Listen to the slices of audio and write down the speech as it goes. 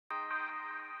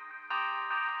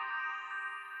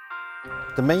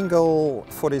The main goal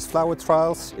for these flower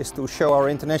trials is to show our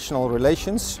international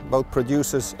relations, both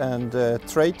producers and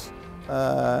trade,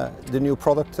 the new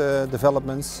product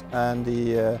developments and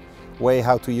the way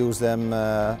how to use them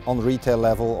on retail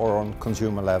level or on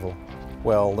consumer level.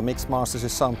 Well, the Mix Masters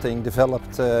is something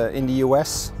developed in the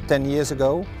US 10 years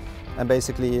ago, and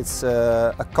basically it's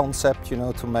a concept,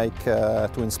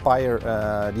 to inspire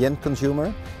the end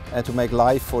consumer and to make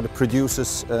life for the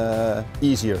producers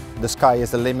easier. The sky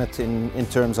is the limit in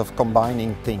terms of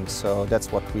combining things, so that's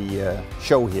what we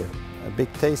show here. A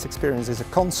big taste experience is a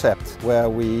concept where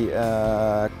we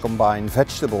combine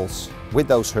vegetables with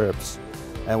those herbs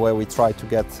and where we try to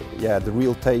get the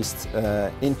real taste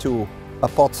into a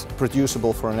pot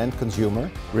producible for an end consumer.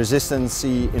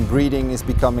 Resistancy in breeding is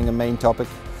becoming a main topic,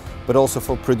 but also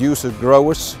for producer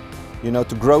growers,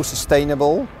 to grow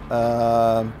sustainable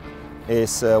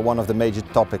is one of the major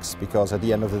topics, because at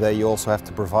the end of the day you also have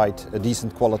to provide a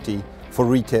decent quality for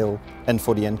retail and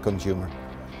for the end consumer.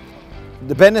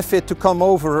 The benefit to come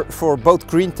over for both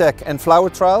green tech and flower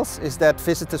trials is that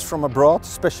visitors from abroad,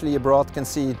 especially abroad, can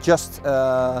see just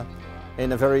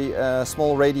in a very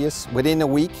small radius, within a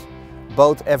week,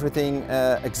 both everything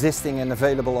existing and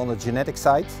available on the genetic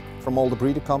side from all the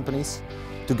breeder companies,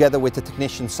 together with the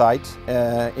technician side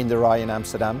in the RAI in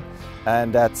Amsterdam.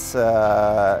 And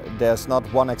there's not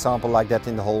one example like that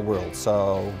in the whole world.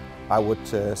 So I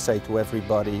would say to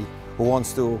everybody who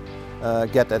wants to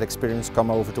get that experience, come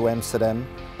over to Amsterdam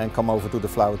and come over to the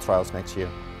flower trials next year.